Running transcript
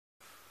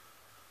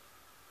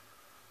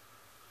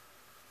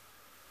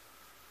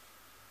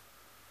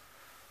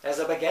As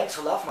I began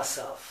to love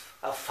myself,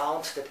 I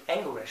found that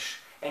anguish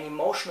and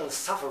emotional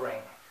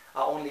suffering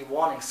are only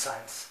warning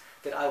signs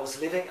that I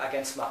was living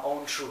against my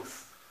own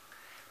truth.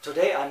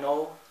 Today I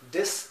know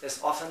this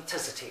is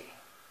authenticity.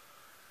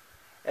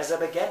 As I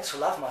began to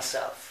love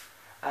myself,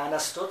 I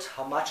understood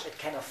how much it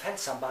can offend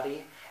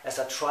somebody as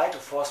I tried to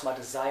force my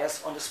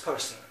desires on this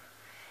person,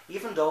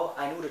 even though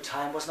I knew the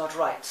time was not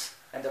right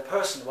and the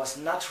person was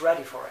not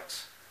ready for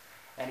it,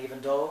 and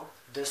even though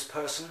this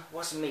person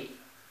was me.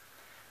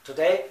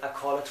 Today I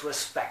call it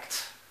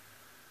respect.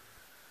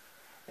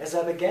 As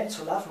I began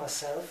to love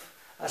myself,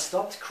 I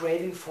stopped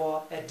craving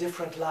for a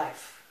different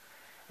life,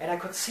 and I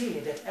could see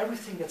that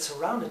everything that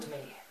surrounded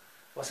me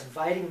was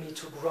inviting me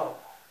to grow.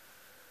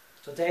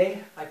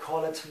 Today I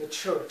call it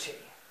maturity.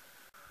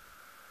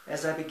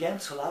 As I began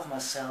to love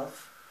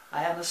myself,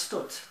 I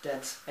understood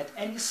that at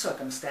any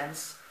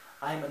circumstance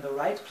I am in the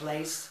right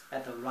place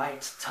at the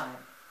right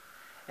time,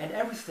 and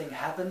everything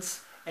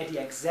happens at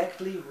the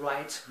exactly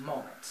right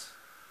moment.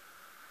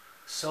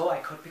 So I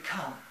could be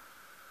calm.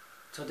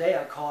 Today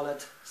I call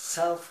it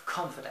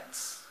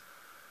self-confidence.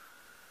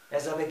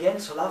 As I began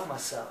to love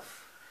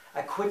myself,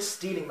 I quit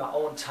stealing my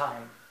own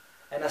time,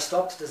 and I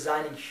stopped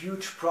designing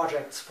huge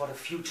projects for the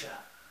future.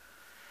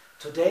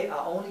 Today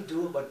I only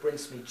do what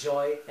brings me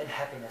joy and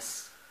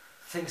happiness,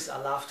 things I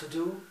love to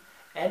do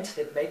and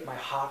that make my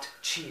heart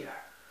cheer.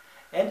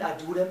 And I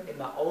do them in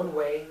my own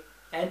way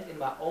and in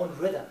my own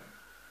rhythm.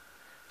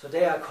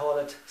 Today I call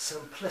it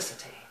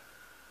simplicity.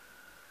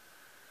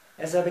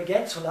 As I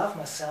began to love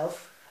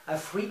myself, I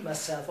freed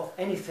myself of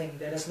anything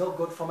that is no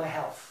good for my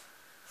health.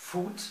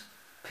 Food,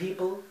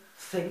 people,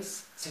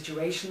 things,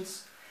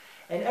 situations,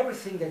 and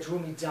everything that drew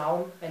me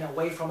down and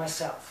away from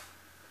myself.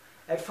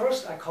 At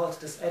first I called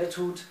this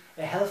attitude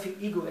a healthy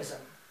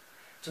egoism.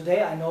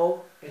 Today I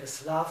know it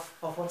is love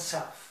of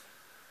oneself.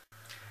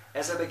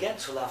 As I began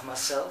to love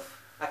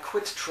myself, I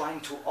quit trying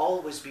to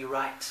always be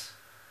right,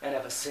 and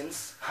ever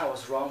since I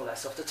was wrong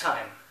less of the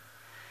time.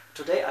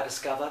 Today I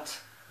discovered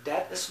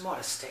that is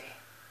modesty.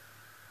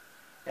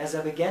 As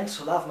I began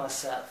to love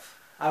myself,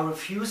 I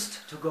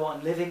refused to go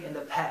on living in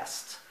the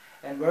past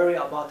and worry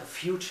about the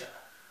future.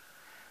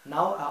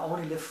 Now I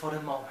only live for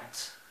the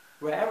moment,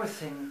 where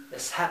everything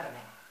is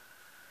happening.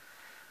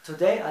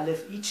 Today I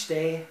live each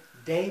day,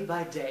 day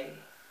by day,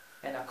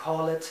 and I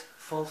call it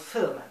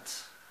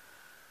fulfillment.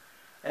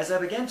 As I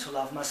began to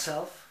love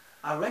myself,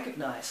 I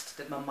recognized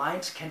that my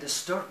mind can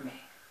disturb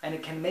me and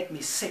it can make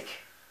me sick.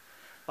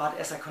 But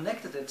as I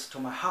connected it to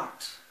my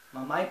heart,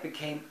 my mind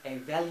became a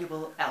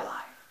valuable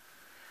ally.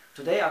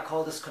 Today I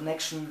call this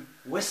connection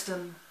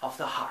wisdom of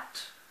the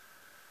heart.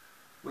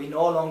 We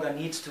no longer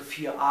need to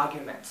fear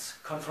arguments,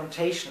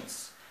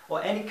 confrontations,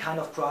 or any kind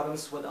of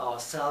problems with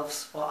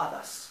ourselves or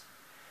others.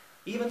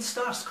 Even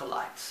stars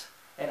collide,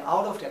 and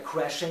out of their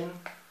crashing,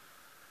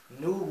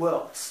 new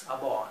worlds are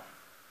born.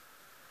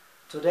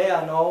 Today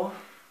I know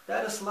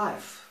that is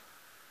life.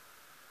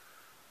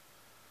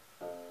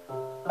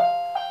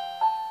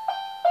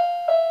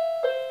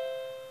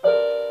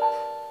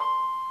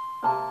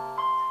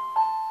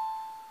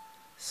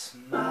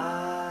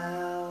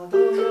 Smile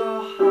though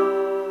your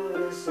heart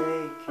is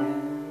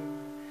aching.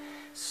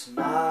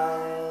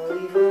 Smile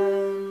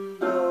even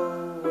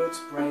though it's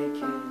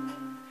breaking.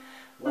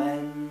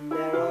 When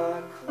there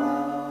are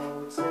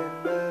clouds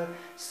in the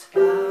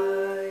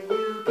sky,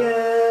 you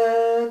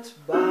get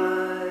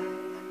by.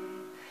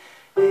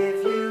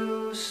 If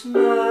you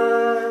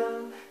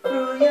smile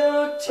through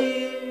your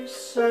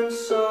tears and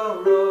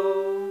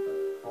sorrow,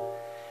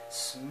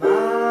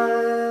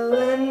 smile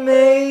and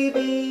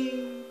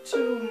maybe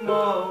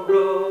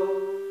tomorrow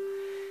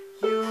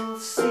you'll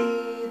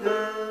see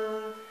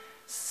the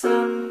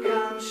sun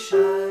come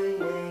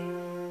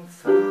shining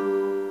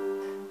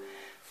through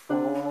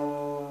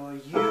for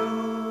you.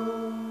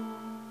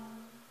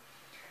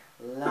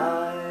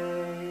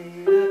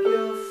 Light up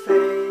your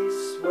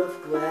face with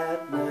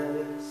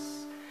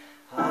gladness,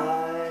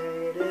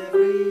 hide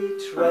every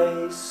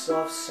trace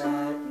of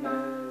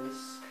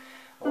sadness.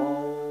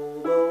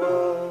 Although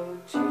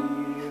a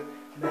tear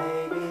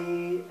may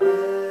be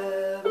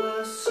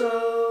ever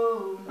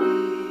so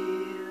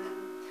near,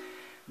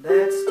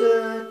 that's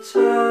the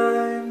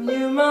time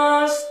you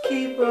must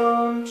keep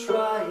on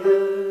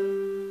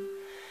trying.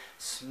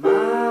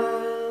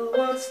 Smile,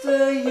 what's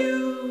the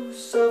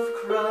use of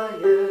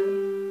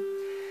crying?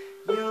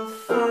 You'll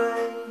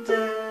find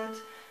that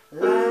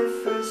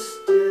life is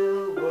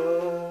still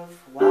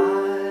worthwhile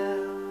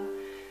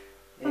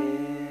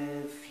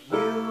if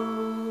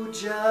you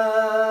just